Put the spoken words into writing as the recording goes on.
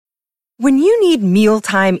When you need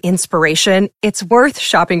mealtime inspiration, it's worth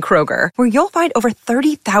shopping Kroger, where you'll find over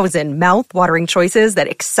 30,000 mouth-watering choices that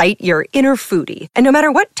excite your inner foodie. And no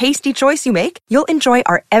matter what tasty choice you make, you'll enjoy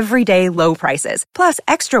our everyday low prices, plus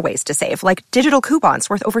extra ways to save, like digital coupons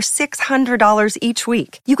worth over $600 each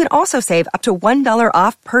week. You can also save up to $1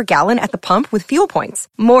 off per gallon at the pump with fuel points.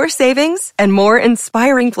 More savings and more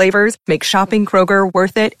inspiring flavors make shopping Kroger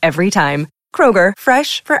worth it every time. Kroger,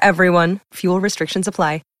 fresh for everyone. Fuel restrictions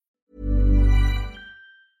apply.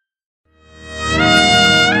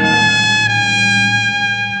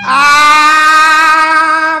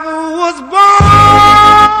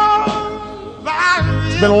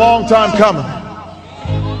 It's been a long time coming,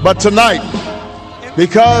 but tonight,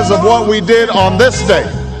 because of what we did on this day,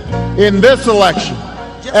 in this election,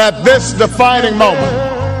 at this defining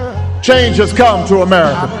moment, change has come to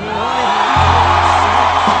America.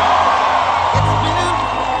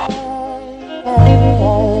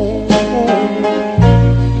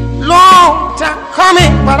 Long time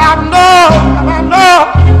coming, but I know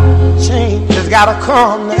change has gotta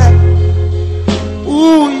come now.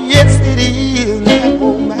 Ooh, yes it is.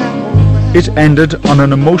 Oh, man. It ended on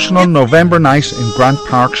an emotional November night in Grant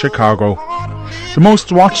Park, Chicago. The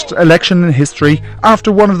most watched election in history,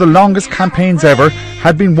 after one of the longest campaigns ever,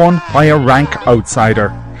 had been won by a rank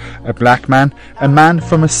outsider. A black man, a man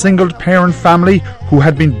from a single-parent family who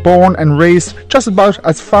had been born and raised just about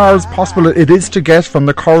as far as possible it is to get from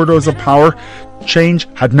the corridors of power. Change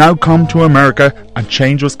had now come to America, and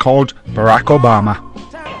change was called Barack Obama.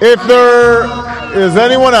 If there is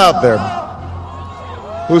anyone out there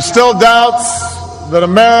who still doubts that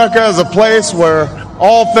America is a place where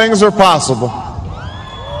all things are possible,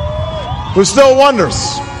 who still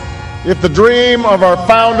wonders if the dream of our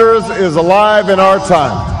founders is alive in our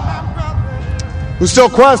time, who still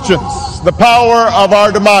questions the power of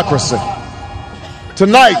our democracy,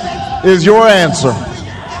 tonight is your answer.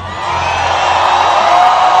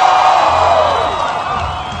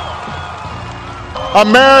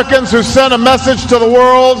 Americans who sent a message to the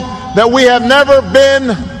world that we have never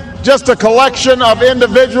been just a collection of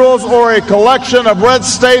individuals or a collection of red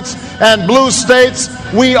states and blue states.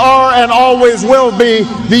 We are and always will be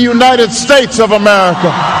the United States of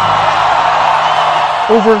America.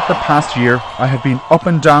 Over the past year, I have been up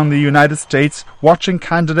and down the United States watching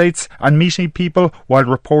candidates and meeting people while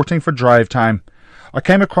reporting for Drive Time. I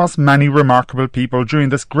came across many remarkable people during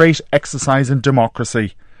this great exercise in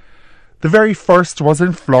democracy. The very first was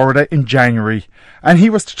in Florida in January, and he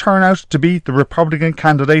was to turn out to be the Republican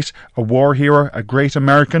candidate, a war hero, a great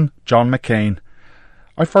American, John McCain.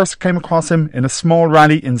 I first came across him in a small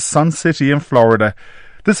rally in Sun City in Florida.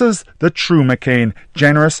 This is the true McCain,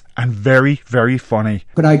 generous and very, very funny.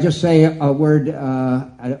 Could I just say a word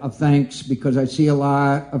of thanks, because I see a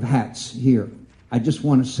lot of hats here. I just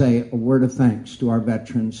want to say a word of thanks to our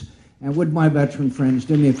veterans. And would my veteran friends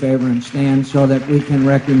do me a favor and stand so that we can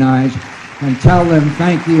recognize and tell them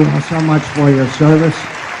thank you so much for your service.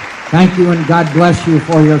 Thank you, and God bless you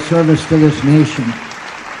for your service to this nation.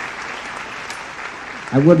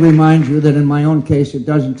 I would remind you that in my own case, it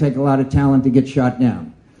doesn't take a lot of talent to get shot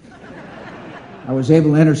down. I was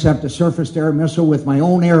able to intercept a surface-to-air missile with my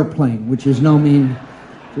own airplane, which is no mean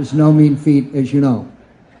feat, as you know.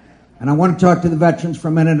 And I want to talk to the veterans for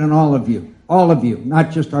a minute, and all of you, not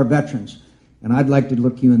just our veterans. And I'd like to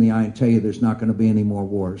look you in the eye and tell you there's not going to be any more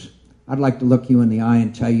wars. I'd like to look you in the eye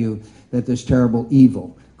and tell you that this terrible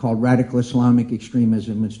evil called radical Islamic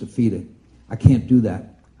extremism is defeated. I can't do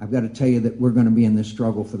that. I've got to tell you that we're going to be in this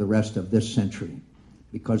struggle for the rest of this century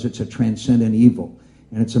because it's a transcendent evil.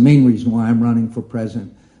 And it's the main reason why I'm running for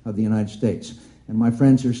president of the United States. And my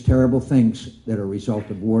friends, there's terrible things that are a result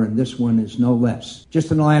of war, and this one is no less.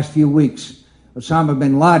 Just in the last few weeks, Osama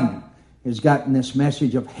bin Laden has gotten this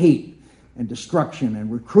message of hate and destruction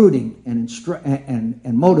and recruiting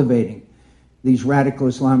and motivating these radical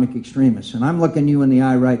Islamic extremists. And I'm looking you in the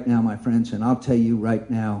eye right now, my friends, and I'll tell you right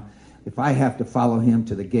now, if I have to follow him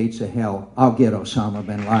to the gates of hell, I'll get Osama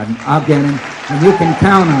bin Laden. I'll get him, and you can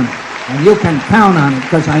count on it. And you can count on it,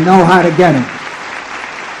 because I know how to get him.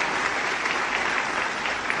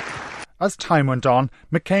 As time went on,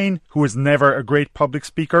 McCain, who was never a great public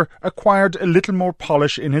speaker, acquired a little more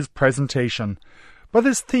polish in his presentation. But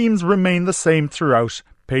his themes remain the same throughout: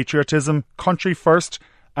 patriotism, country first,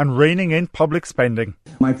 and reining in public spending.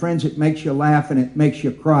 My friends, it makes you laugh and it makes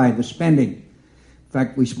you cry, the spending. In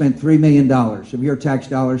fact, we spent $3 million of your tax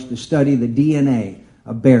dollars to study the DNA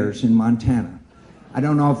of bears in Montana. I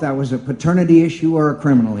don't know if that was a paternity issue or a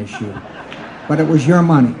criminal issue, but it was your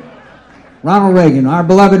money. Ronald Reagan, our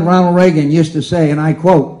beloved Ronald Reagan, used to say, and I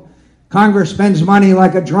quote, "Congress spends money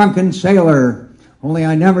like a drunken sailor Only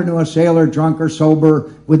I never knew a sailor drunk or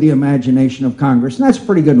sober with the imagination of Congress. And that's a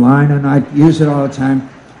pretty good line, and I use it all the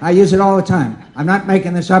time. I'm not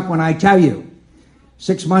making this up when I tell you.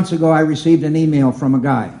 6 months ago, I received an email from a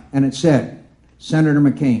guy, and it said, Senator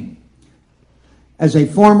McCain, as a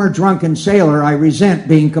former drunken sailor, I resent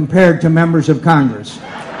being compared to members of Congress.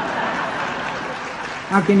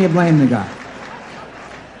 How can you blame the guy?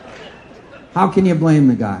 How can you blame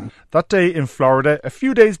the guy? That day in Florida, a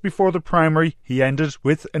few days before the primary, he ended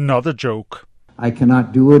with another joke. I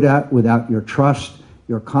cannot do it without your trust,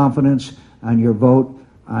 your confidence, and your vote.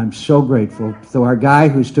 I'm so grateful to our guy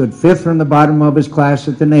who stood 5th from the bottom of his class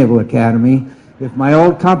at the Naval Academy. If my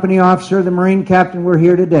old company officer, the Marine captain, were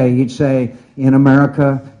here today, he'd say, in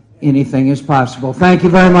America, anything is possible. Thank you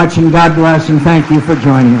very much, and God bless, and thank you for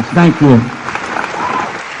joining us. Thank you.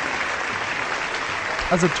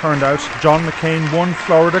 As it turned out, John McCain won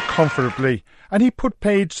Florida comfortably, and he put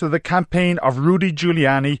paid to the campaign of Rudy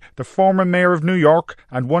Giuliani, the former mayor of New York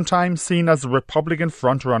and one time seen as the Republican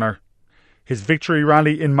frontrunner. His victory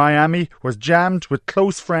rally in Miami was jammed with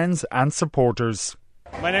close friends and supporters.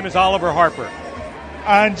 My name is Oliver Harper.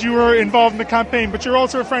 And you were involved in the campaign, but you're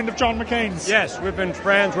also a friend of John McCain's. Yes, we've been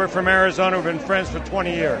friends. We're from Arizona. We've been friends for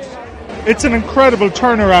 20 years. It's an incredible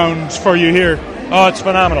turnaround for you here. Oh, it's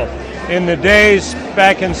phenomenal. In the days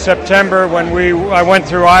back in September when I went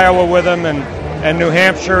through Iowa with him and New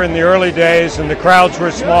Hampshire in the early days, and the crowds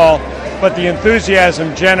were small, but the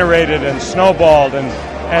enthusiasm generated and snowballed, and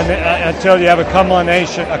until you have a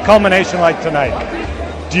culmination like tonight.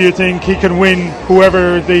 Do you think he can win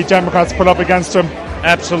whoever the Democrats put up against him?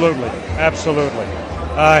 Absolutely, absolutely.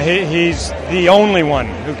 He's the only one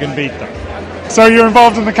who can beat them. So you're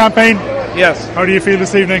involved in the campaign? Yes. How do you feel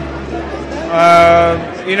this evening?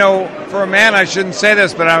 For a man, I shouldn't say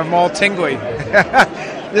this, but I'm all tingly.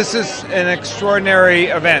 This is an extraordinary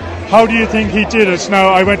event. How do you think he did it? Now,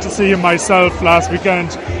 I went to see him myself last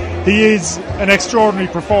weekend. He is an extraordinary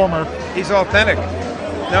performer. He's authentic.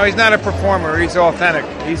 No, he's not a performer. He's authentic.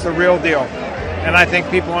 He's the real deal. And I think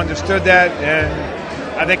people understood that, and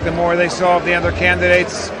I think the more they saw of the other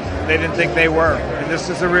candidates, they didn't think they were. And this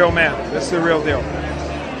is the real man. This is the real deal.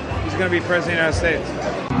 He's going to be President of the United States.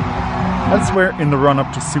 Elsewhere in the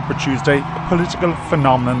run-up to Super Tuesday, a political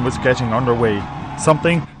phenomenon was getting underway,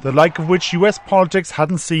 something the like of which US politics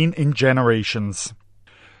hadn't seen in generations.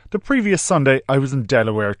 The previous Sunday, I was in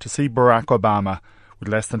Delaware to see Barack Obama. With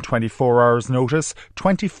less than 24 hours' notice,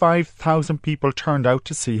 25,000 people turned out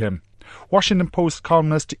to see him. Washington Post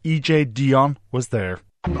columnist E.J. Dionne was there.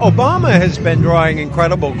 Obama has been drawing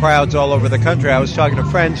incredible crowds all over the country. I was talking to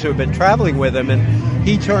friends who have been traveling with him, and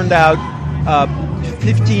he turned out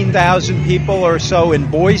 15,000 people or so in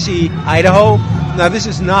Boise, Idaho. Now, this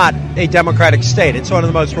is not a Democratic state. It's one of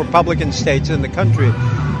the most Republican states in the country.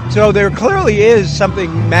 So there clearly is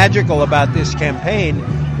something magical about this campaign,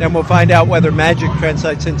 and we'll find out whether magic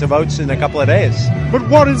translates into votes in a couple of days. But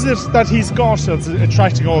what is it that he's got that's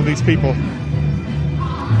attracting all these people?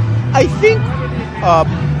 I think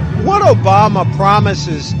what Obama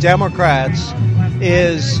promises Democrats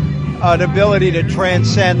is an ability to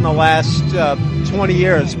transcend the last 20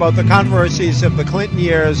 years, both the controversies of the Clinton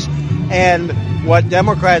years and what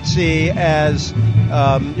Democrats see as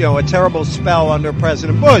a terrible spell under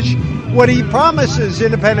President Bush. What he promises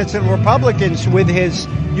independents and Republicans with his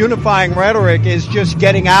unifying rhetoric is just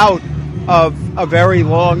getting out of a very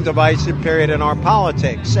long divisive period in our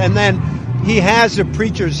politics. And then he has a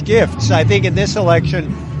preacher's gifts. I think in this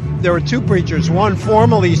election there were two preachers, one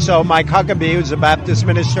formerly so, Mike Huckabee, who's a Baptist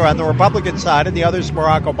minister on the Republican side, and the other is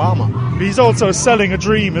Barack Obama. He's also selling a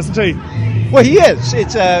dream, isn't he? Well, he is.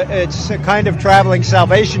 It's a kind of traveling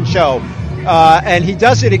salvation show, and he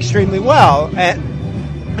does it extremely well.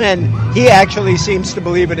 And he actually seems to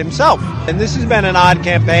believe it himself. And this has been an odd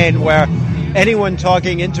campaign where anyone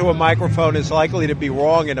talking into a microphone is likely to be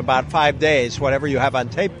wrong in about 5 days, whatever you have on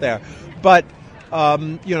tape there. But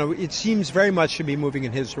it seems very much to be moving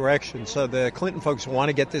in his direction. So the Clinton folks want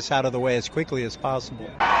to get this out of the way as quickly as possible.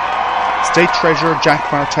 State Treasurer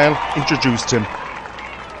Jack Martell introduced him.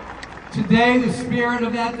 Today, the spirit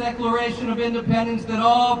of that Declaration of Independence, that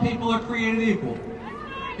all people are created equal,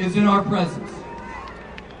 is in our presence.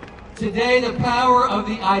 Today, the power of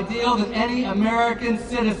the ideal that any American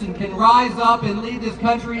citizen can rise up and lead this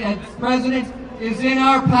country as president is in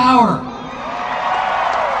our power.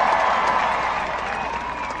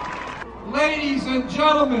 Ladies and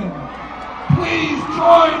gentlemen, please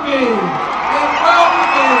join me in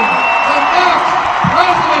welcoming the next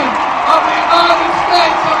President of the United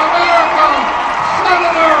States of America,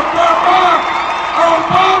 Senator Barack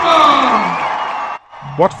Obama.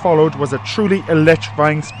 What followed was a truly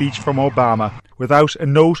electrifying speech from Obama, without a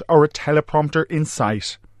note or a teleprompter in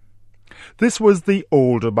sight. This was the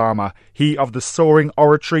old Obama, he of the soaring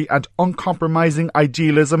oratory and uncompromising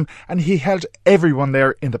idealism, and he held everyone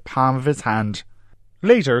there in the palm of his hand.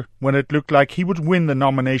 Later, when it looked like he would win the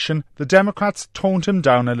nomination, the Democrats toned him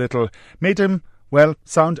down a little, made him, well,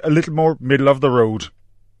 sound a little more middle of the road.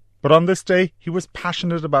 But on this day, he was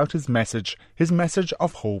passionate about his message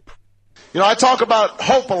of hope. You know, I talk about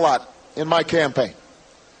hope a lot in my campaign.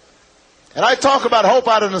 And I talk about hope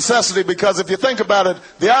out of necessity because if you think about it,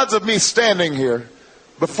 the odds of me standing here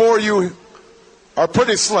before you are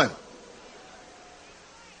pretty slim.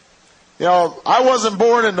 You know, I wasn't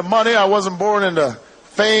born into money. I wasn't born into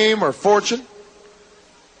fame or fortune.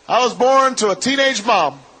 I was born to a teenage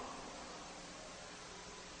mom.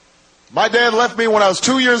 My dad left me when I was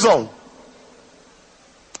 2 years old.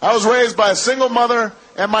 I was raised by a single mother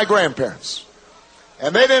and my grandparents.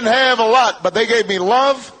 And they didn't have a lot, but they gave me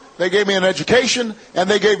love, they gave me an education, and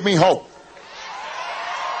they gave me hope.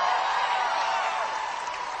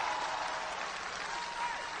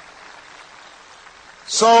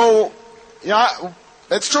 So, yeah,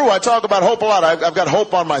 it's true. I talk about hope a lot. I've got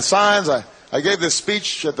hope on my signs. I gave this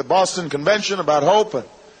speech at the Boston Convention about hope. And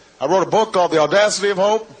I wrote a book called The Audacity of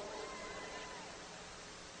Hope.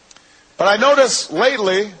 But I notice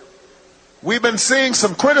lately we've been seeing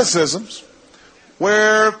some criticisms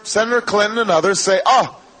where Senator Clinton and others say,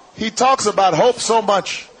 he talks about hope so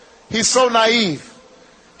much. He's so naive.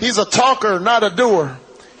 He's a talker, not a doer.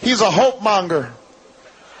 He's a hope monger.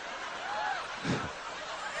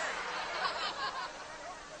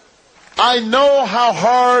 I know how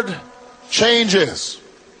hard change is.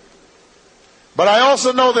 But I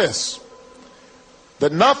also know this,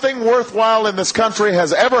 that nothing worthwhile in this country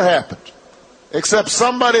has ever happened except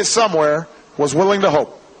somebody somewhere was willing to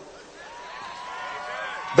hope.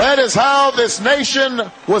 That is how this nation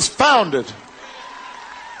was founded.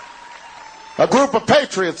 A group of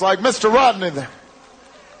patriots like Mr. Rodney there,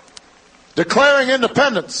 declaring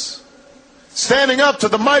independence, standing up to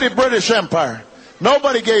the mighty British Empire.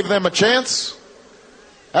 Nobody gave them a chance.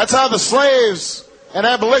 That's how the slaves and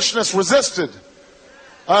abolitionists resisted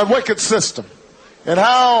a wicked system, and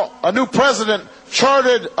how a new president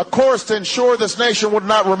charted a course to ensure this nation would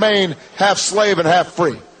not remain half slave and half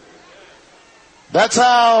free. That's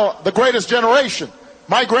how the greatest generation,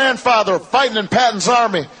 my grandfather fighting in Patton's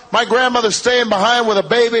army, my grandmother staying behind with a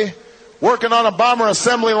baby, working on a bomber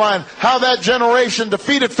assembly line, how that generation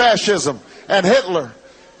defeated fascism and Hitler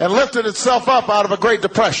and lifted itself up out of a Great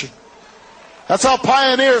Depression. That's how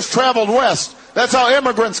pioneers traveled west. That's how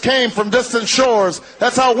immigrants came from distant shores.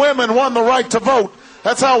 That's how women won the right to vote.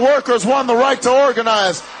 That's how workers won the right to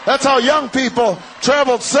organize. That's how young people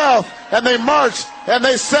traveled south and they marched and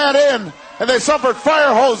they sat in and they suffered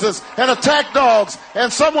fire hoses and attack dogs,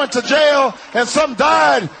 and some went to jail and some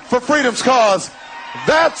died for freedom's cause.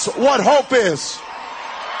 That's what hope is.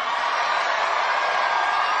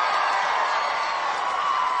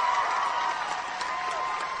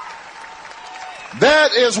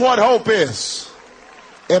 That is what hope is.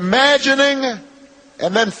 Imagining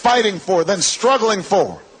and then fighting for, then struggling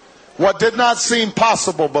for what did not seem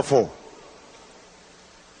possible before.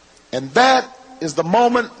 And that is the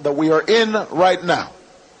moment that we are in right now.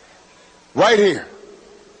 Right here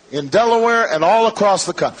in Delaware and all across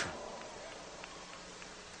the country.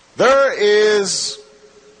 There is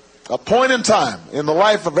a point in time in the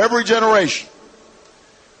life of every generation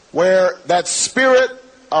where that spirit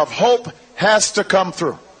of hope has to come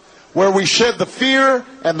through. Where we shed the fear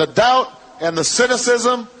and the doubt and the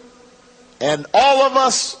cynicism, and all of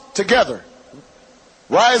us together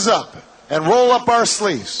rise up and roll up our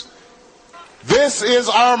sleeves. This is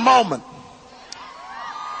our moment.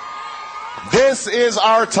 This is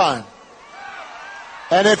our time.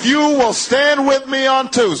 And if you will stand with me on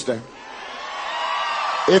Tuesday,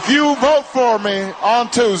 if you vote for me on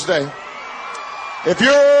Tuesday, if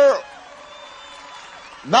you're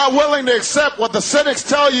not willing to accept what the cynics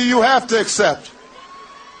tell you you have to accept,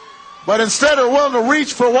 but instead are willing to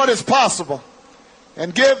reach for what is possible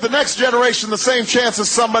and give the next generation the same chances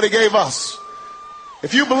somebody gave us.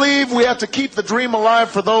 If you believe we have to keep the dream alive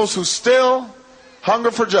for those who still hunger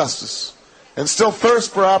for justice and still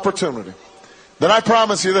thirst for opportunity, then I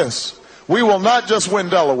promise you this: we will not just win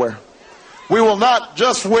Delaware. We will not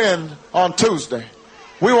just win on Tuesday.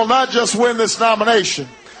 We will not just win this nomination.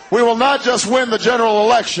 We will not just win the general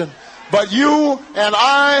election. But you and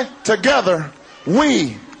I together,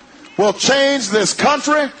 we will change this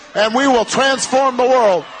country and we will transform the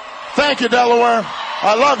world. Thank you, Delaware.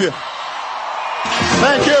 I love you.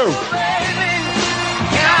 Thank you.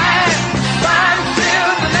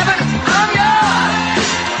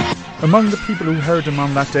 Among the people who heard him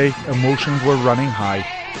on that day, emotions were running high.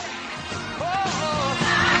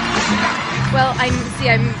 Well, I'm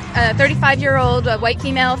a 35-year-old white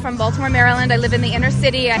female from Baltimore, Maryland. I live in the inner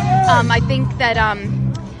city. I think that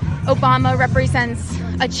Obama represents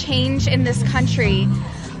a change in this country.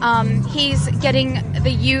 He's getting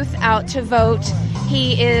the youth out to vote.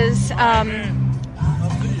 He is,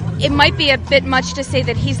 it might be a bit much to say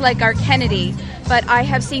that he's like our Kennedy, but I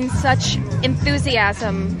have seen such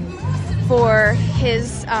enthusiasm for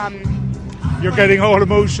his... You're getting all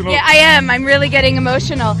emotional. Yeah, I am. I'm really getting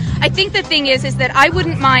emotional. I think the thing is that I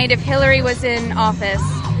wouldn't mind if Hillary was in office.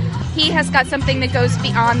 He has got something that goes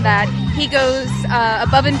beyond that. He goes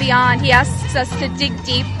above and beyond. He asks us to dig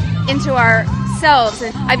deep into ourselves.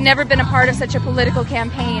 And I've never been a part of such a political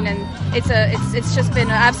campaign, and it's just been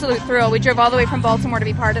an absolute thrill. We drove all the way from Baltimore to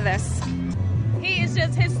be part of this. He is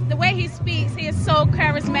just the way he speaks. He is so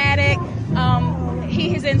charismatic.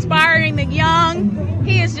 He is inspiring the young.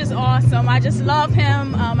 He is just awesome. I just love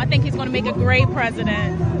him. I think he's going to make a great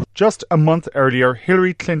president. Just a month earlier,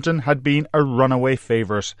 Hillary Clinton had been a runaway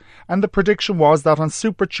favourite, and the prediction was that on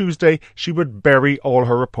Super Tuesday she would bury all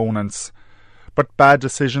her opponents. But bad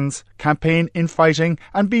decisions, campaign infighting,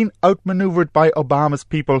 and being outmanoeuvred by Obama's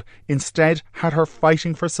people instead had her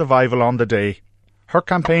fighting for survival on the day. Her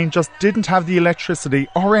campaign just didn't have the electricity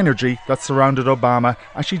or energy that surrounded Obama,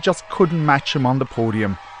 and she just couldn't match him on the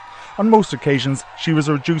podium. On most occasions, she was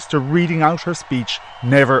reduced to reading out her speech,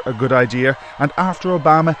 never a good idea, and after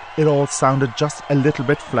Obama, it all sounded just a little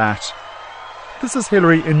bit flat. This is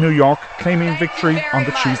Hillary in New York, claiming victory on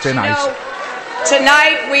the Tuesday night.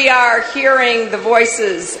 Tonight we are hearing the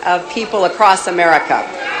voices of people across America.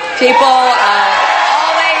 People of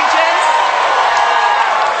all ages,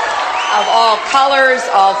 of all colors,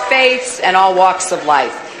 all faiths, and all walks of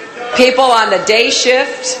life. People on the day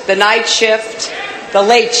shift, the night shift, the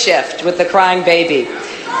late shift with the crying baby.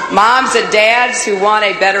 Moms and dads who want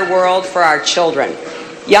a better world for our children.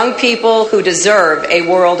 Young people who deserve a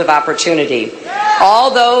world of opportunity. All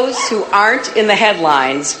those who aren't in the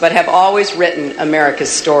headlines but have always written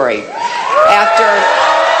America's story.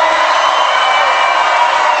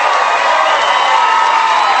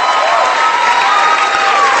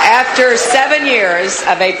 After 7 years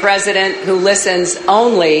of a president who listens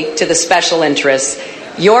only to the special interests,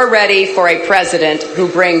 you're ready for a president who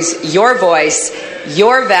brings your voice,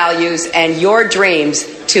 your values, and your dreams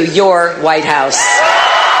to your White House.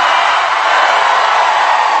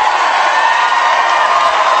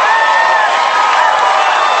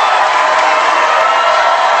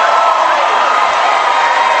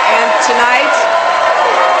 And tonight,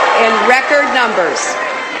 in record numbers,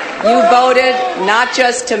 you voted not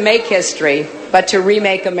just to make history, but to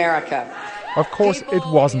remake America. Of course, it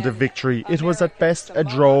wasn't a victory. It was at best a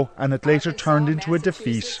draw, and it later turned into a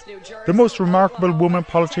defeat. The most remarkable woman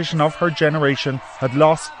politician of her generation had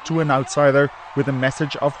lost to an outsider with a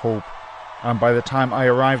message of hope. And by the time I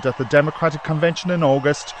arrived at the Democratic Convention in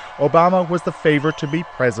August, Obama was the favourite to be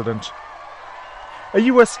president. A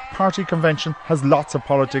US party convention has lots of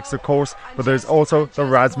politics, of course, but there's also the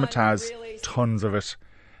razzmatazz. Tons of it.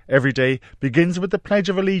 Every day begins with the Pledge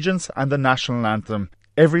of Allegiance and the National Anthem.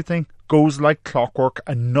 Everything goes like clockwork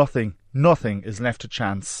and nothing is left to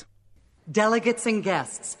chance. Delegates and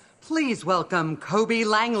guests, please welcome Kobe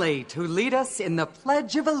Langley to lead us in the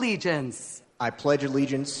Pledge of Allegiance. I pledge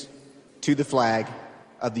allegiance to the flag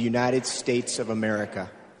of the United States of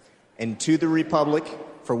America and to the republic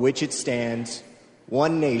for which it stands,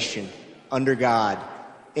 one nation, under God,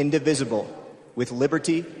 indivisible, with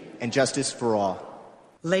liberty and justice for all.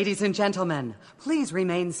 Ladies and gentlemen, please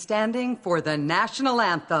remain standing for the National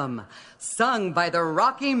Anthem, sung by the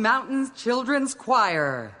Rocky Mountains Children's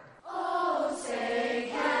Choir. Oh, say,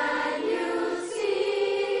 can you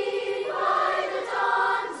see by the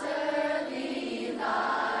dawn's early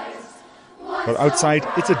light? Well, outside,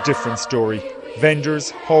 it's a different story.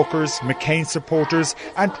 Vendors, hawkers, McCain supporters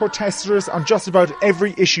and protesters on just about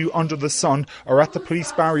every issue under the sun are at the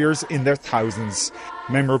police barriers in their thousands.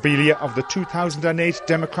 Memorabilia of the 2008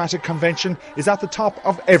 Democratic Convention is at the top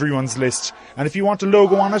of everyone's list, and if you want a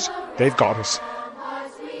logo on it, they've got it.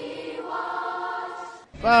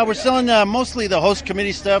 We're selling mostly the host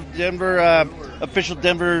committee stuff, Denver, official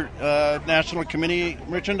Denver National Committee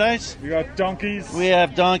merchandise. We got donkeys. We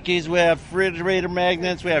have donkeys. We have refrigerator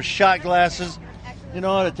magnets. We have shot glasses,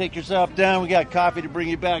 to take yourself down. We got coffee to bring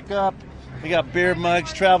you back up. We got beer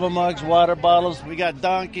mugs, travel mugs, water bottles. We got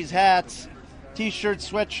donkeys, hats, T-shirts,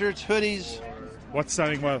 sweatshirts, hoodies. What's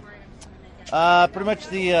selling well? Pretty much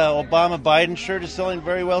the Obama-Biden shirt is selling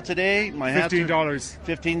very well today. My hats $15.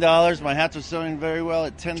 $15. My hats are selling very well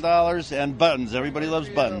at $10. And buttons. Everybody loves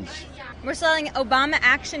buttons. We're selling Obama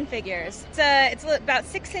action figures. It's about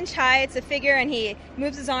 6 inch high. It's a figure, and he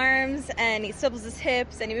moves his arms, and he swivels his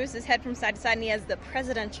hips, and he moves his head from side to side, and he has the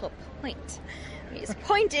presidential point. He's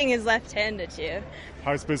pointing his left hand at you.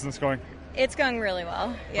 How's business going? It's going really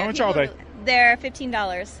well. Yeah, How much are they? They're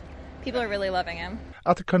 $15. People are really loving him.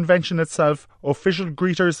 At the convention itself, official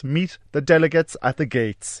greeters meet the delegates at the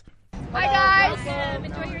gates. Hi guys!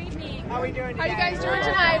 Enjoy your evening. How are we doing? How are you guys doing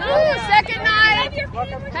tonight? Woo! Second night!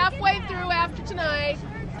 Halfway through after tonight.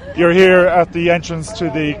 You're here at the entrance to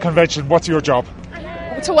the convention. What's your job?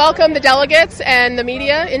 To welcome the delegates and the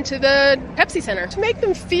media into the Pepsi Center. To make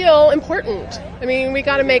them feel important. I mean, we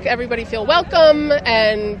got to make everybody feel welcome,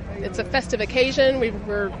 and it's a festive occasion.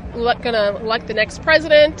 We're going to elect the next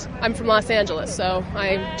president. I'm from Los Angeles, so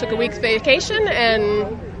I took a week's vacation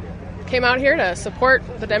and came out here to support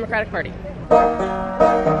the Democratic Party.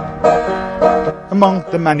 Among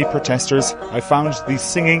the many protesters, I found these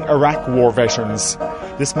singing Iraq war veterans.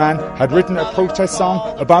 This man had written a protest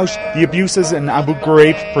song about the abuses in Abu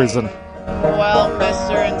Ghraib prison. Well,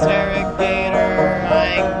 Mr. Interrogator, I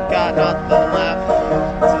ain't got nothing left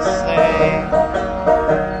to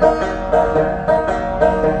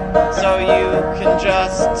say. So you can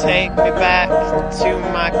just take me back to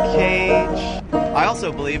my cage. I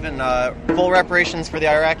also believe in full reparations for the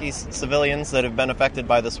Iraqi civilians that have been affected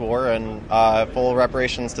by this war, and full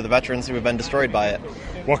reparations to the veterans who have been destroyed by it.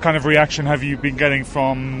 What kind of reaction have you been getting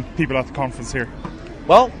from people at the conference here?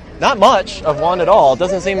 Well, not much of one at all. It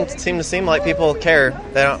doesn't seem like people care.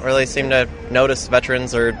 They don't really seem to notice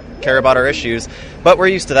veterans or care about our issues. But we're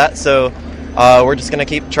used to that, so we're just going to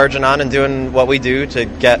keep charging on and doing what we do to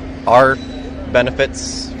get our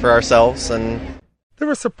benefits for ourselves. And there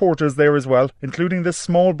were supporters there as well, including this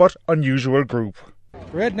small but unusual group.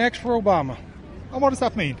 Rednecks for Obama. And what does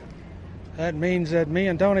that mean? That means that me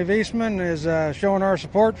and Tony Wiesman is showing our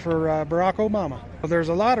support for Barack Obama. There's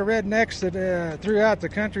a lot of rednecks that throughout the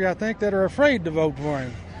country, I think, that are afraid to vote for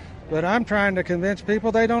him. But I'm trying to convince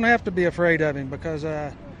people they don't have to be afraid of him, because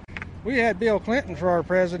we had Bill Clinton for our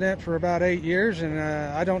president for about 8 years, and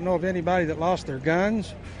I don't know of anybody that lost their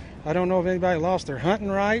guns. I don't know of anybody that lost their hunting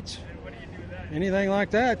rights. Anything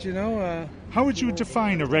like that, you know. How would you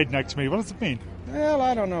define a redneck to me? What does it mean? Well,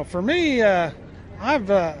 I don't know. For me, I've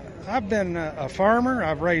been a farmer.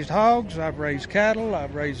 I've raised hogs. I've raised cattle.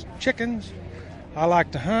 I've raised chickens. I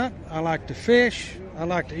like to hunt. I like to fish. I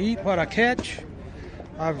like to eat what I catch.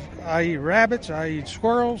 I eat rabbits. I eat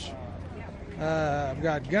squirrels. I've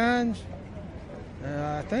got guns.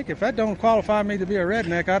 I think if that don't qualify me to be a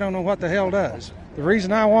redneck, I don't know what the hell does. The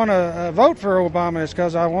reason I want to vote for Obama is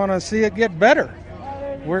because I want to see it get better.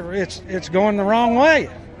 It's going the wrong way.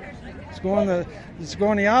 It's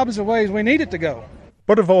going the opposite way as we need it to go.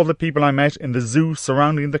 But of all the people I met in the zoo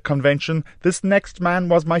surrounding the convention, this next man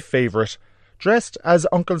was my favourite. Dressed as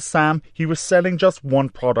Uncle Sam, he was selling just one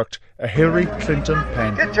product, a Hillary Clinton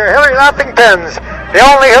pen. Get your Hillary laughing pens. The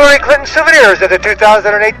only Hillary Clinton souvenirs at the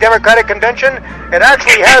 2008 Democratic Convention. It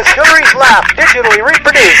actually has Hillary's laugh digitally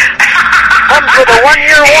reproduced. Comes with a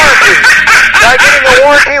 1-year warranty. Try getting a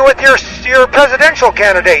warranty with your presidential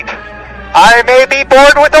candidate. I may be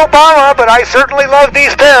bored with Obama, but I certainly love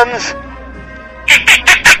these pens.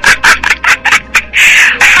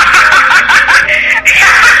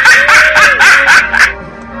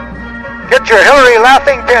 Get your Hillary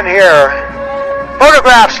laughing pen here.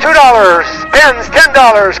 Photographs, $2. Pens,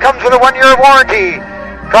 $10. Comes with a 1-year warranty.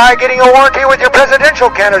 Try getting a warranty with your presidential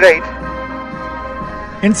candidate.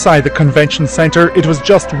 Inside the convention centre, it was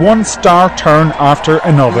just one star turn after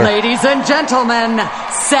another. Ladies and gentlemen,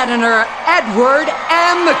 Senator Edward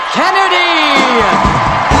M. Kennedy!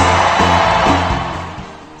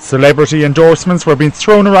 Celebrity endorsements were being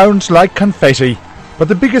thrown around like confetti, but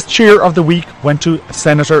the biggest cheer of the week went to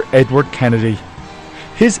Senator Edward Kennedy.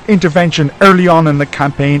 His intervention early on in the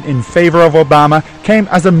campaign in favour of Obama came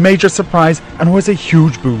as a major surprise and was a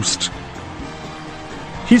huge boost.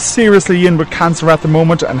 He's seriously in with cancer at the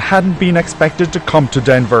moment and hadn't been expected to come to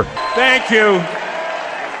Denver. Thank you.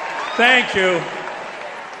 Thank you.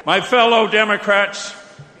 My fellow Democrats,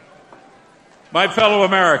 my fellow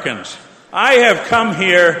Americans, I have come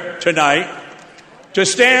here tonight to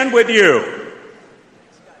stand with you,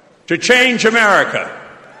 to change America,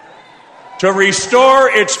 to restore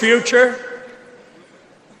its future,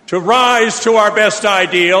 to rise to our best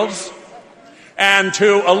ideals, and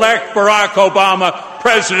to elect Barack Obama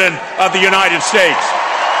President of the United States.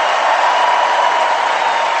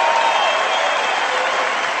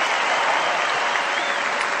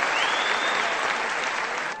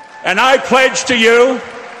 And I pledge to you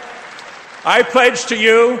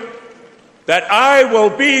that I will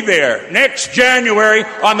be there next January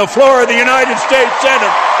on the floor of the United States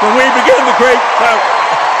Senate when we begin the great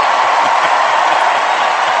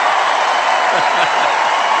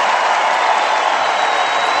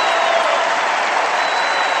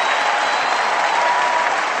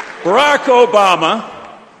Barack Obama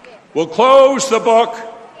will close the book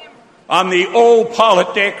on the old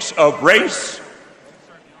politics of race,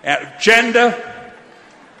 gender,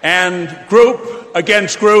 and group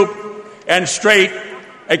against group, and straight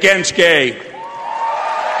against gay.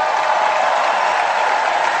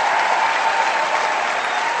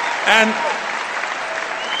 And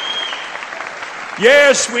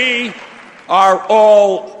yes, we are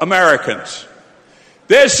all Americans.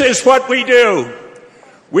 This is what we do.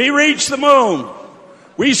 We reach the moon.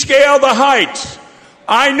 We scale the heights.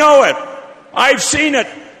 I know it. I've seen it.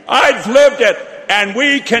 I've lived it. And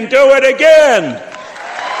we can do it again.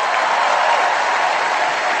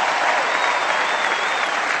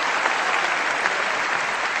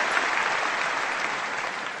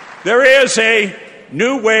 There is a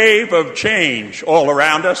new wave of change all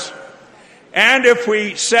around us. And if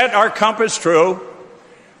we set our compass true,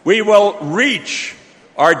 we will reach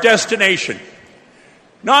our destination.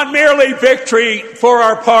 Not merely victory for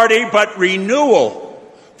our party, but renewal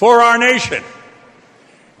for our nation.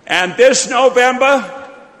 And this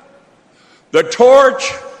November, the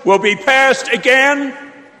torch will be passed again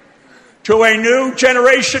to a new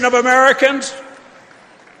generation of Americans.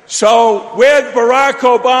 So with Barack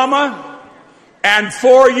Obama, and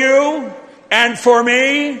for you and for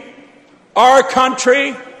me, our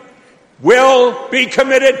country will be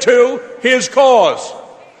committed to his cause.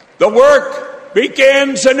 The work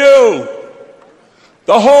begins anew.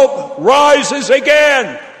 The hope rises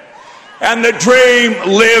again, and the dream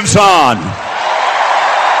lives on.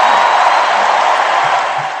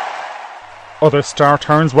 Other star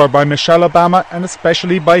turns were by Michelle Obama and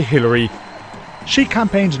especially by Hillary. She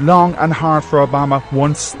campaigned long and hard for Obama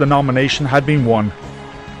once the nomination had been won.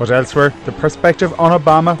 But elsewhere, the perspective on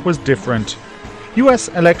Obama was different. US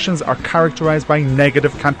elections are characterised by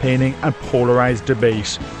negative campaigning and polarised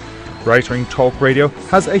debate. Right-wing talk radio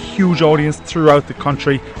has a huge audience throughout the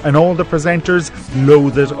country, and all the presenters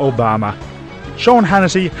loathed Obama. Sean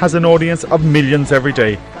Hannity has an audience of millions every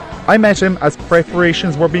day. I met him as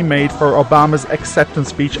preparations were being made for Obama's acceptance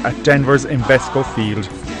speech at Denver's Invesco Field.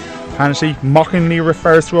 Hannity mockingly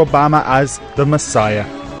refers to Obama as the Messiah.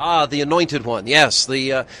 The anointed one, yes.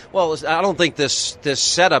 I don't think this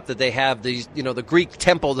setup that they have, the Greek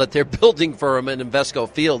temple that they're building for him in Invesco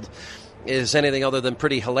Field, is anything other than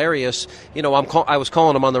pretty hilarious. I was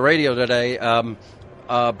calling him on the radio today,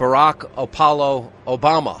 Barack Apollo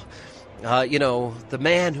Obama. The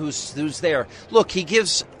man who's there. Look, he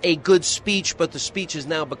gives a good speech, but the speech has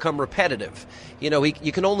now become repetitive.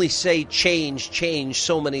 You can only say change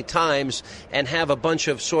so many times and have a bunch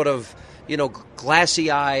of sort of,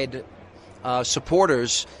 glassy-eyed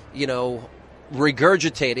supporters,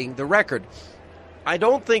 regurgitating the record. I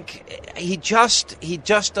don't think he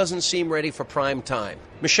just doesn't seem ready for prime time.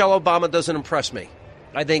 Michelle Obama doesn't impress me.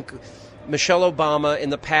 I think Michelle Obama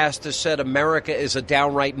in the past has said America is a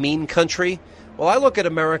downright mean country. Well, I look at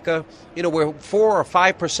America, we're 4 or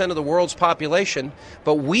 5% of the world's population,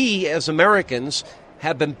 but we as Americans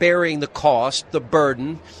have been bearing the cost, the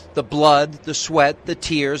burden, the blood, the sweat, the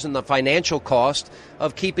tears, and the financial cost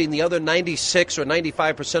of keeping the other 96 or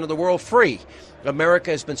 95% of the world free. America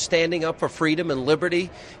has been standing up for freedom and liberty.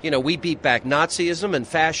 We beat back Nazism and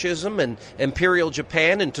fascism and Imperial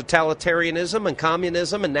Japan and totalitarianism and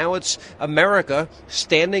communism, and now it's America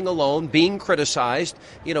standing alone, being criticized,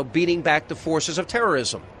 beating back the forces of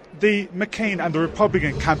terrorism. The McCain and the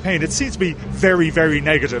Republican campaign, it seems to be very, very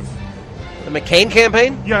negative. The McCain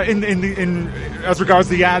campaign? Yeah, in as regards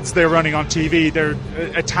the ads they're running on TV, they're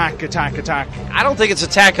attack. I don't think it's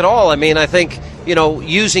attack at all. I mean, I think,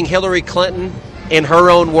 using Hillary Clinton in her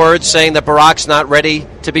own words, saying that Barack's not ready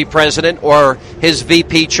to be president, or his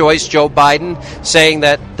VP choice, Joe Biden, saying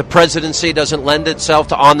that the presidency doesn't lend itself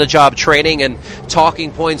to on-the-job training and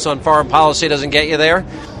talking points on foreign policy doesn't get you there.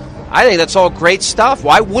 I think that's all great stuff.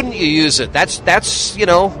 Why wouldn't you use it? That's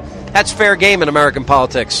fair game in American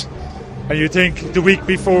politics. And you think the week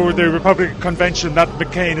before the Republican convention that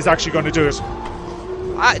McCain is actually going to do it?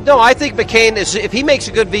 No, I think McCain is. If he makes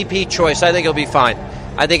a good VP choice, I think he'll be fine.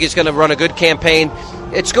 I think he's going to run a good campaign.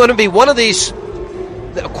 It's going to be one of these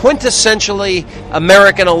quintessentially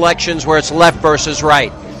American elections where it's left versus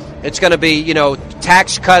right. It's going to be,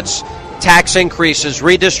 tax cuts tax increases,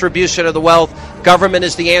 redistribution of the wealth, government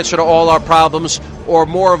is the answer to all our problems, or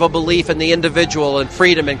more of a belief in the individual and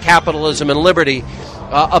freedom and capitalism and liberty,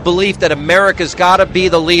 a belief that America's got to be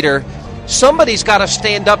the leader. Somebody's got to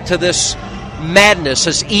stand up to this madness,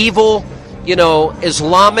 this evil,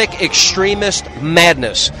 Islamic extremist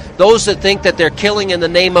madness. Those that think that they're killing in the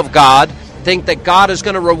name of God, think that God is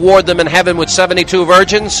going to reward them in heaven with 72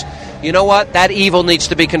 virgins. You know what? That evil needs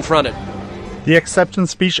to be confronted. The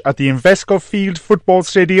acceptance speech at the Invesco Field football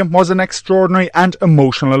stadium was an extraordinary and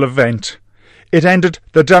emotional event. It ended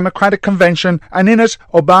the Democratic convention, and in it,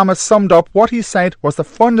 Obama summed up what he said was the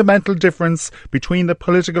fundamental difference between the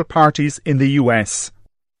political parties in the US.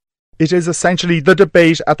 It is essentially the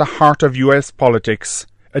debate at the heart of US politics,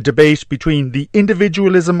 a debate between the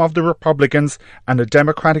individualism of the Republicans and a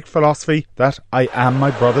democratic philosophy that I am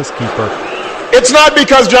my brother's keeper. It's not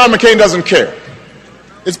because John McCain doesn't care.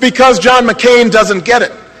 It's because John McCain doesn't get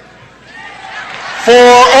it. For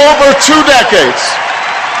over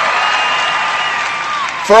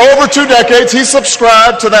 2 decades, he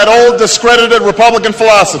subscribed to that old discredited Republican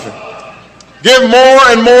philosophy. Give more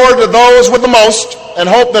and more to those with the most and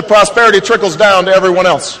hope that prosperity trickles down to everyone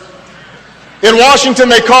else. In Washington,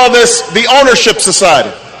 they call this the ownership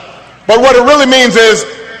society. But what it really means is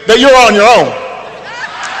that you're on your own.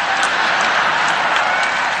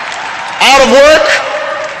 Out of work?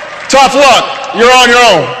 Tough luck. You're on your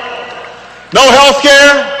own. No health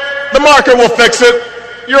care? The market will fix it.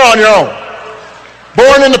 You're on your own.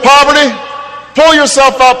 Born into poverty? Pull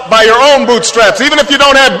yourself up by your own bootstraps. Even if you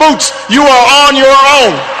don't have boots, you are on your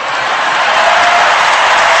own.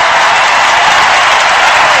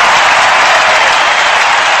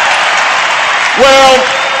 Well,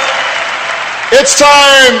 it's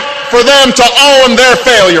time for them to own their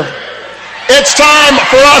failure. It's time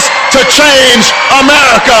for us to change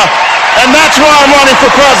America, and that's why I'm running for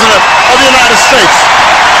President of the United States.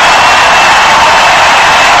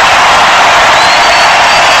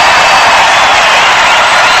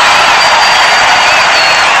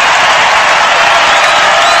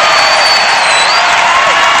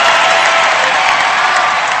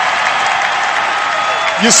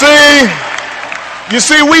 You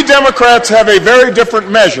see, we Democrats have a very different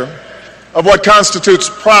measure of what constitutes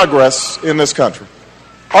progress in this country.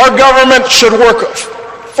 Our government should work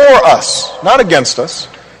for us, not against us.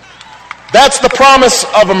 That's the promise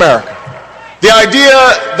of America. The idea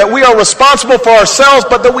that we are responsible for ourselves,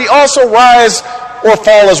 but that we also rise or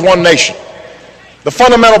fall as one nation. The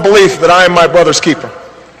fundamental belief that I am my brother's keeper.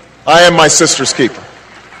 I am my sister's keeper.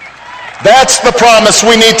 That's the promise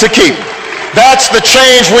we need to keep. That's the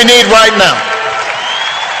change we need right now.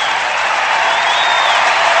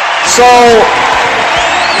 So, all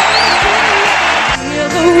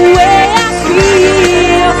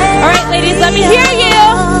right, ladies, let me hear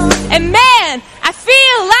you. And man, I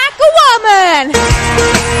feel like a woman.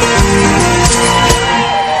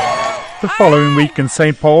 The following week in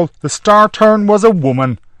St. Paul, the star turn was a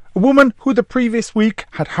woman who the previous week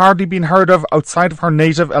had hardly been heard of outside of her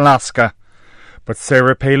native Alaska. But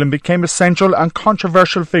Sarah Palin became a central and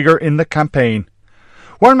controversial figure in the campaign.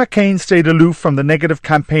 While McCain stayed aloof from the negative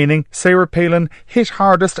campaigning, Sarah Palin hit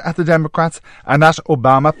hardest at the Democrats and at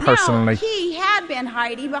Obama personally. Now, he had been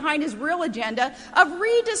hiding behind his real agenda of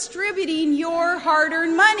redistributing your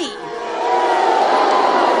hard-earned money.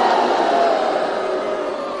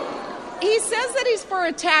 He says that he's for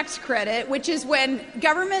a tax credit, which is when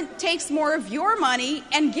government takes more of your money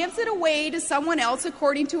and gives it away to someone else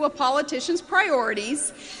according to a politician's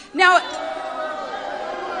priorities. Now,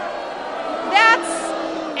 that's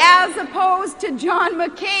as opposed to John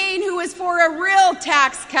McCain, who is for a real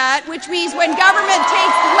tax cut, which means when government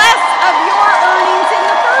takes less of your earnings in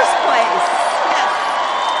the first place. Yes.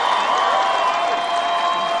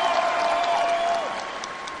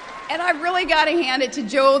 And I've really got to hand it to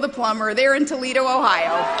Joe the plumber. They're in Toledo,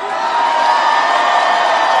 Ohio.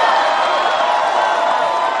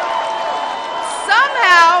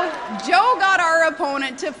 Somehow, Joe got our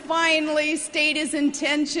opponent to finally state his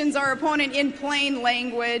intentions, our opponent in plain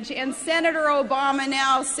language, and Senator Obama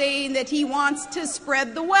now saying that he wants to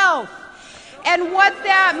spread the wealth. And what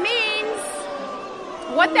that means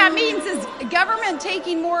is government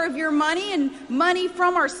taking more of your money and money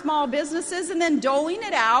from our small businesses and then doling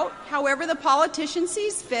it out however the politician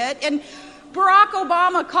sees fit. And Barack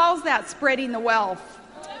Obama calls that spreading the wealth.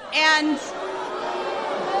 And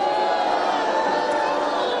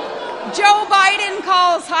Joe Biden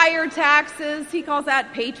calls higher taxes, he calls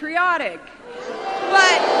that patriotic.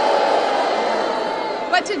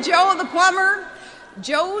 But to Joe the plumber,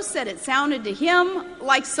 Joe said it sounded to him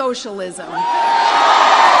like socialism.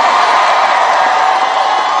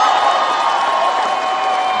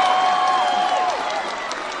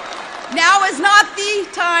 Now is not the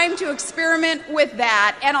time to experiment with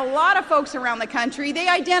that. And a lot of folks around the country, they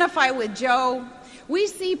identify with Joe. We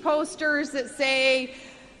see posters that say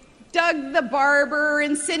Doug the Barber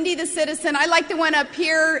and Cindy the Citizen. I like the one up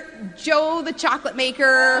here, Joe the Chocolate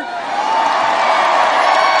Maker.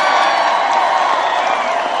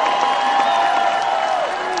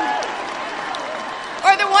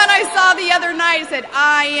 Or the one I saw the other night said,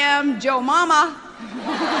 I am Joe Mama.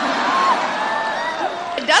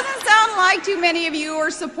 It doesn't sound like too many of you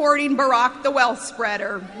are supporting Barack the Wealth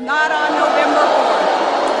Spreader. Not on November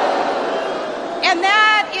 4th. And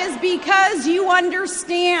that is because you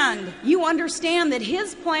understand that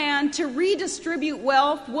his plan to redistribute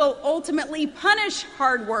wealth will ultimately punish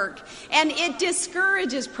hard work, and it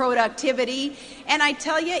discourages productivity. And I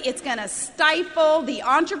tell you, it's going to stifle the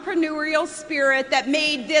entrepreneurial spirit that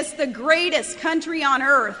made this the greatest country on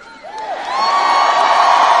earth.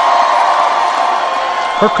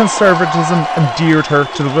 Her conservatism endeared her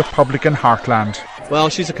to the Republican heartland. Well,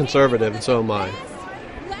 she's a conservative, and so am I.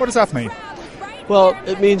 What does that mean? Well,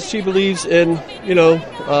 it means she believes in,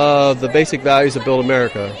 the basic values that build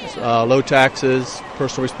America. Low taxes,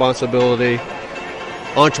 personal responsibility,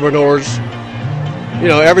 entrepreneurs,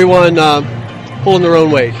 everyone pulling their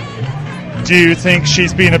own weight. Do you think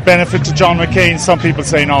she's been a benefit to John McCain? Some people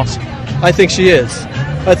say not. I think she is.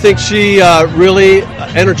 I think she really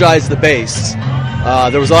energized the base.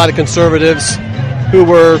 There was a lot of conservatives who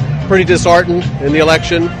were pretty disheartened in the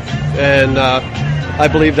election, and I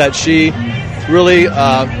believe that she really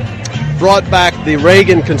brought back the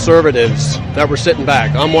Reagan conservatives that were sitting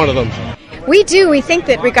back. I'm one of them. We do. We think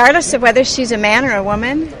that regardless of whether she's a man or a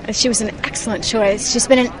woman, she was an excellent choice. She's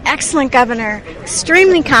been an excellent governor,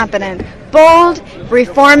 extremely competent, bold,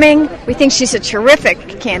 reforming. We think she's a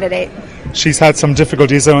terrific candidate. She's had some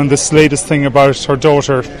difficulties, though, in this latest thing about her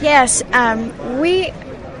daughter. Yes, we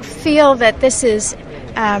feel that this is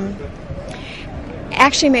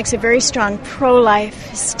actually makes a very strong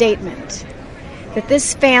pro-life statement, that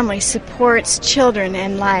this family supports children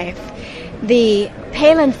and life. The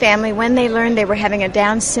Palin family, when they learned they were having a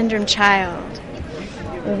Down syndrome child,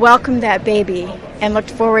 welcomed that baby and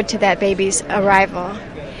looked forward to that baby's arrival.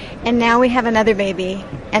 And now we have another baby,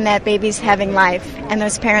 and that baby's having life, and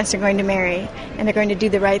those parents are going to marry, and they're going to do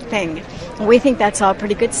the right thing. We think that's all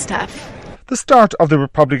pretty good stuff. The start of the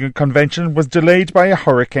Republican convention was delayed by a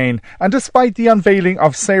hurricane, and despite the unveiling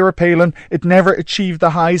of Sarah Palin, it never achieved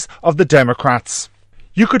the highs of the Democrats.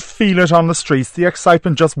 You could feel it on the streets. The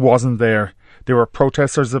excitement just wasn't there. There were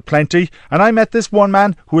protesters aplenty, and I met this one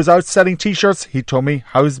man who was out selling T-shirts. He told me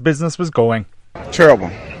how his business was going. Terrible.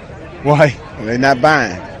 Why? They're not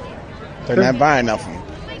buying. They're not buying nothing.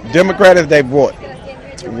 Democrats, they bought.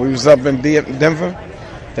 We was up in Denver.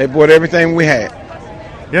 They bought everything we had.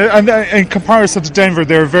 Yeah, and in comparison to Denver,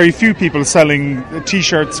 there are very few people selling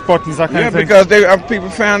T-shirts, buttons, that kind of thing. Yeah, because people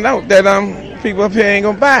found out that people up here ain't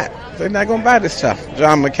going to buy it. They're not going to buy this stuff.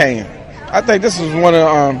 John McCain. I think this is one of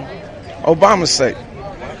Obama's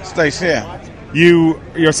states here. You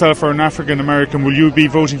yourself are an African-American. Will you be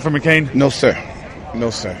voting for McCain? No, sir.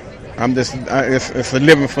 No, sir. I'm just, it's a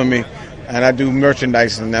living for me, and I do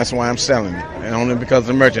merchandise, and that's why I'm selling it, and only because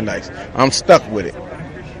of merchandise. I'm stuck with it.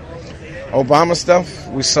 Obama stuff,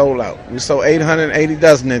 we sold out. We sold 880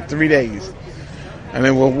 dozen in 3 days. And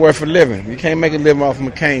it was worth a living. You can't make a living off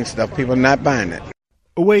McCain stuff. People are not buying it.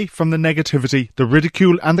 Away from the negativity, the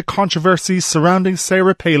ridicule and the controversies surrounding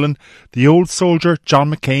Sarah Palin, the old soldier John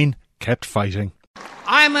McCain kept fighting.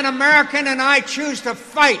 I'm an American and I choose to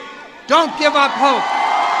fight. Don't give up hope.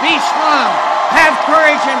 Be strong. Have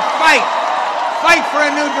courage and fight. Fight for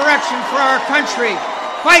a new direction for our country.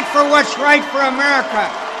 Fight for what's right for America.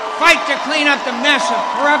 Fight to clean up the mess of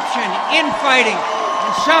corruption, infighting,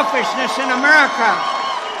 and selfishness in America.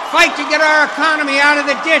 Fight to get our economy out of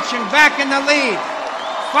the ditch and back in the lead.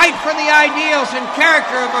 Fight for the ideals and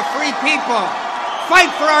character of a free people.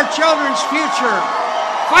 Fight for our children's future.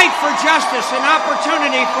 Fight for justice and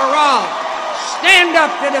opportunity for all. Stand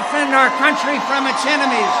up to defend our country from its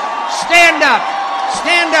enemies. Stand up,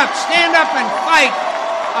 stand up, stand up and fight.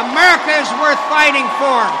 America is worth fighting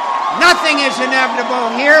for. Nothing is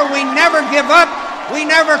inevitable here. We never give up. We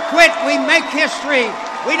never quit. We make history.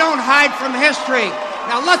 We don't hide from history.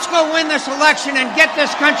 Now let's go win this election and get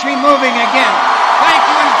this country moving again. Thank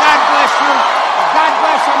you and God bless you. God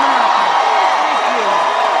bless America. Thank you.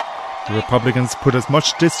 The Republicans put as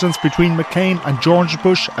much distance between McCain and George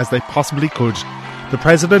Bush as they possibly could. The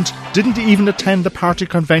president didn't even attend the party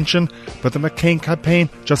convention, but the McCain campaign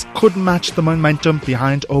just couldn't match the momentum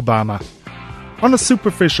behind Obama. On a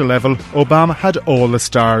superficial level, Obama had all the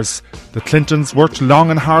stars. The Clintons worked long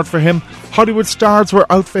and hard for him, Hollywood stars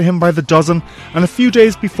were out for him by the dozen, and a few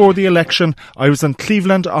days before the election, I was in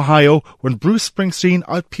Cleveland, Ohio, when Bruce Springsteen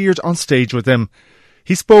appeared on stage with him.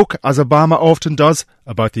 He spoke, as Obama often does,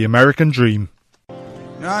 about the American dream.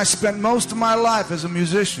 Now, I spent most of my life as a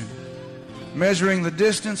musician, measuring the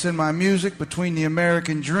distance in my music between the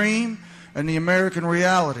American dream and the American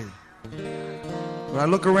reality. But I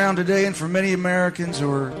look around today, and for many Americans who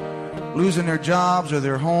are losing their jobs or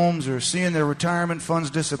their homes or seeing their retirement funds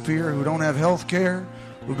disappear, who don't have health care,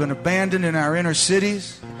 who've been abandoned in our inner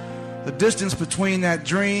cities, the distance between that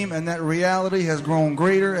dream and that reality has grown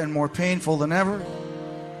greater and more painful than ever.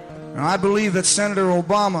 And I believe that Senator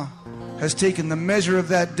Obama has taken the measure of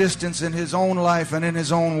that distance in his own life and in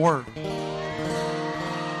his own work.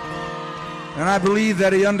 And I believe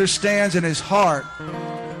that he understands in his heart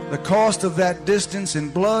the cost of that distance in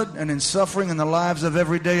blood and in suffering in the lives of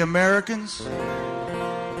everyday Americans.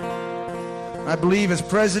 I believe as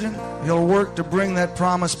president, he'll work to bring that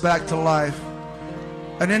promise back to life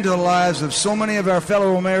and into the lives of so many of our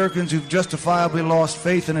fellow Americans who've justifiably lost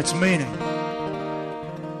faith in its meaning.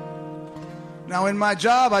 Now, in my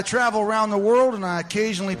job, I travel around the world, and I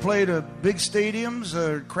occasionally play to big stadiums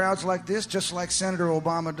or crowds like this, just like Senator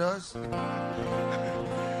Obama does.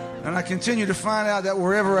 And I continue to find out that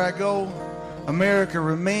wherever I go, America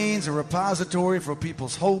remains a repository for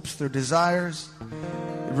people's hopes, their desires.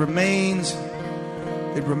 It remains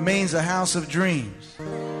a house of dreams.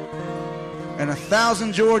 And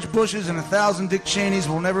 1,000 George Bushes and 1,000 Dick Cheneys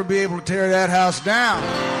will never be able to tear that house down.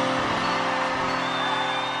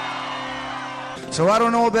 So I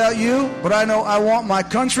don't know about you, but I know I want my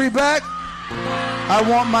country back. I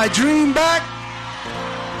want my dream back.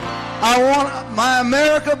 I want my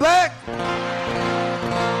America back.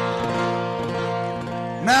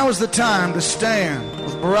 Now is the time to stand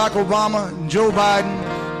with Barack Obama and Joe Biden.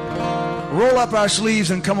 Roll up our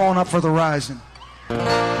sleeves and come on up for the rising.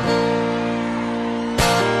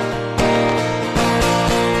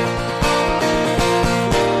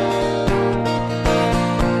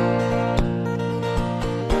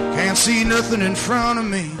 Can't see nothing in front of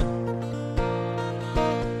me.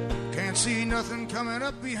 Can't see nothing coming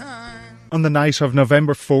up behind. On the night of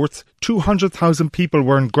November 4th, 200,000 people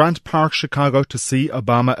were in Grant Park, Chicago to see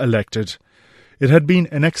Obama elected. It had been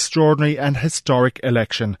an extraordinary and historic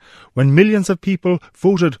election, when millions of people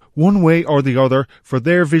voted one way or the other for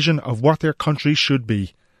their vision of what their country should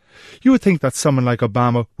be. You would think that someone like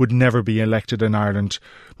Obama would never be elected in Ireland.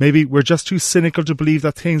 Maybe we're just too cynical to believe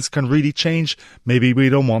that things can really change. Maybe we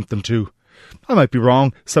don't want them to. I might be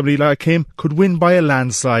wrong. Somebody like him could win by a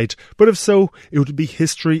landslide, but if so, it would be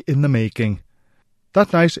history in the making.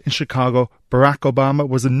 That night in Chicago, Barack Obama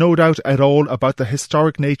was in no doubt at all about the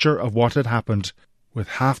historic nature of what had happened. With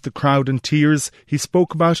half the crowd in tears, he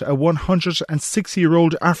spoke about a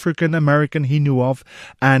 106-year-old African-American he knew of,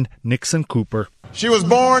 Ann Nixon Cooper. She was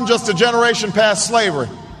born just a generation past slavery,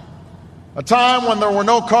 a time when there were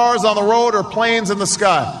no cars on the road or planes in the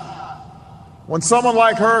sky. When someone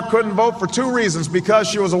like her couldn't vote for two reasons, because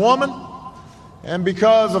she was a woman and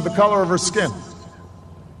because of the color of her skin.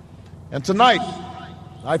 And tonight,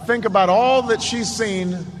 I think about all that she's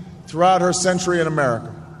seen throughout her century in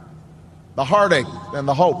America. The heartache and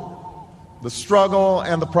the hope, the struggle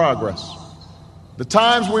and the progress. The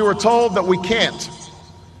times we were told that we can't,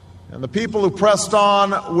 and the people who pressed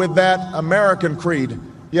on with that American creed,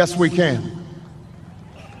 yes, we can.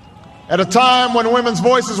 At a time when women's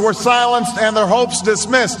voices were silenced and their hopes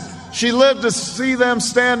dismissed, she lived to see them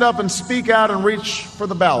stand up and speak out and reach for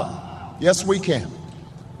the ballot. Yes, we can.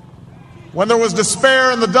 When there was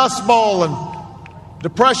despair in the Dust Bowl and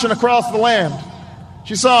depression across the land,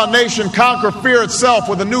 she saw a nation conquer fear itself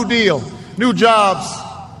with a new deal, new jobs,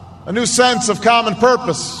 a new sense of common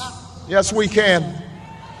purpose. Yes, we can.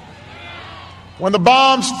 When the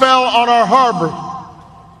bombs fell on our harbor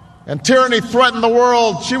and tyranny threatened the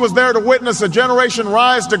world, she was there to witness a generation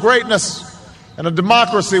rise to greatness and a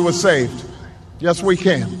democracy was saved. Yes, we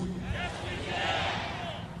can.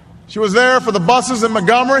 She was there for the buses in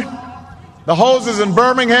Montgomery, the hoses in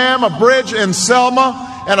Birmingham, a bridge in Selma,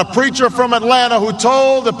 and a preacher from Atlanta who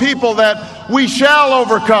told the people that we shall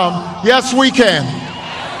overcome. Yes, we can.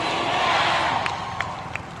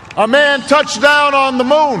 A man touched down on the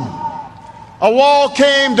moon. A wall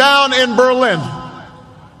came down in Berlin.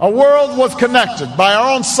 A world was connected by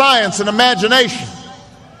our own science and imagination.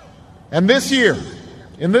 And this year,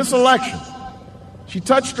 in this election, she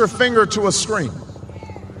touched her finger to a screen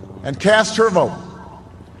and cast her vote.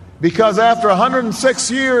 Because after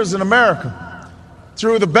 106 years in America,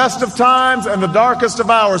 through the best of times and the darkest of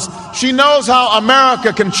hours. She knows how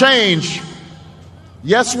America can change.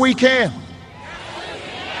 Yes, we can.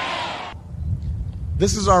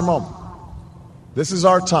 This is our moment. This is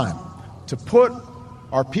our time to put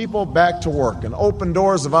our people back to work and open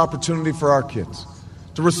doors of opportunity for our kids,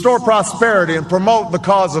 to restore prosperity and promote the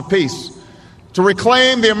cause of peace, to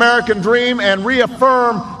reclaim the American dream and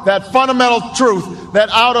reaffirm that fundamental truth that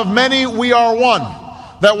out of many we are one,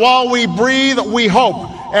 that while we breathe, we hope,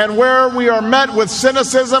 and where we are met with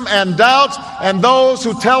cynicism and doubt and those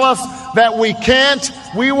who tell us that we can't,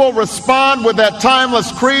 we will respond with that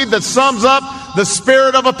timeless creed that sums up the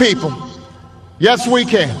spirit of a people. Yes, we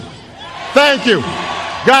can. Thank you.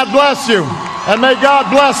 God bless you. And may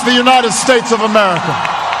God bless the United States of America.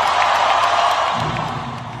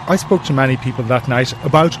 I spoke to many people that night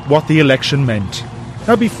about what the election meant.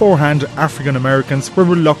 Now, beforehand, African Americans were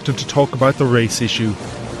reluctant to talk about the race issue.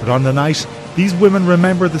 But on the night, these women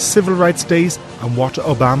remember the civil rights days and what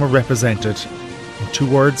Obama represented. In 2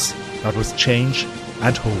 words, that was change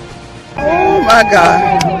and hope. Oh my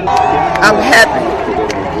God, I'm happy.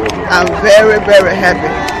 I'm very, very happy.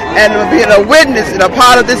 And being a witness and a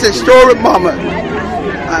part of this historic moment,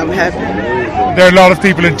 I'm happy. There are a lot of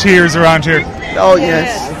people in tears around here. Oh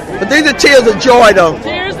yes, but these are tears of joy though.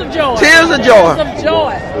 Tears of joy. Tears of joy. Tears of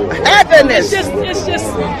joy. Happiness.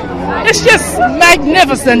 It's just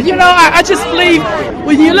magnificent. You know, I just believe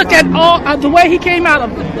when you look at all the way he came out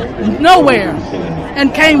of nowhere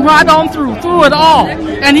and came right on through it all.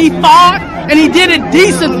 And he fought and he did it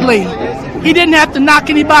decently. He didn't have to knock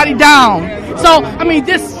anybody down. So, I mean,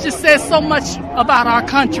 this just says so much about our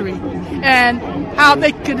country and how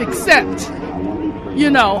they could accept, you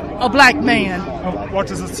know, a black man. What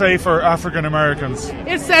does it say for African Americans?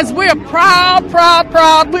 It says we're proud.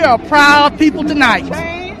 We're a proud people tonight.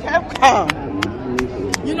 Have come.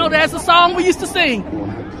 You know, there's a song we used to sing.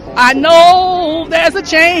 I know there's a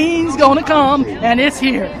change gonna come, and it's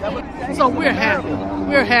here. So we're happy.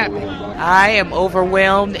 We're happy. I am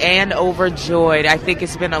overwhelmed and overjoyed. I think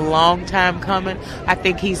it's been a long time coming. I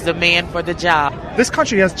think he's the man for the job. This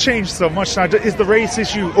country has changed so much now. Is the race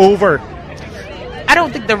issue over? I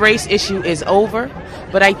don't think the race issue is over,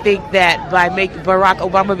 but I think that by Barack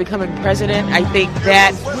Obama becoming president, I think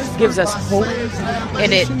that gives us hope,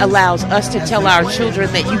 and it allows us to tell our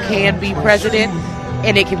children that you can be president,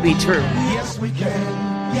 and it can be true. Yes, we can.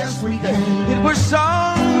 Yes, we can. It was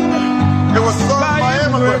sung by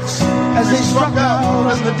immigrants as they struck out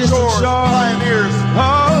on the distant shore. Pioneers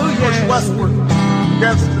pushed westward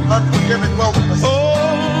against an unforgiving wilderness. Oh,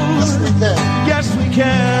 yes, we can. Yes, we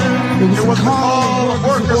can. It was the call of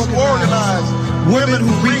workers who organized, women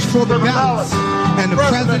who reached for the ballot, and the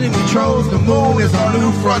president who chose the moon as our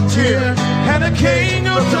new frontier, and a king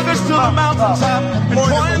who took us to the mountaintop and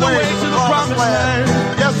pointed the way to the promised land.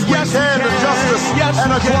 Yes, we can to justice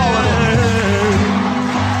and equality.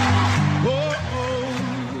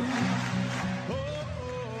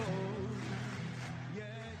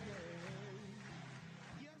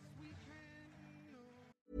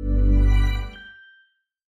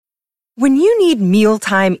 When you need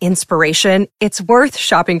mealtime inspiration, it's worth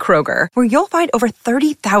shopping Kroger, where you'll find over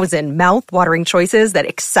 30,000 mouth-watering choices that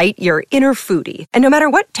excite your inner foodie. And no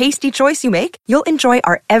matter what tasty choice you make, you'll enjoy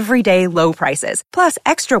our everyday low prices, plus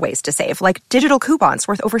extra ways to save, like digital coupons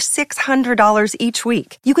worth over $600 each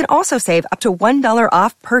week. You can also save up to $1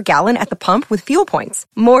 off per gallon at the pump with fuel points.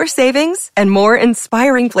 More savings and more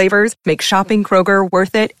inspiring flavors make shopping Kroger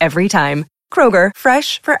worth it every time. Kroger,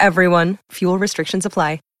 fresh for everyone. Fuel restrictions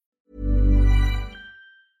apply.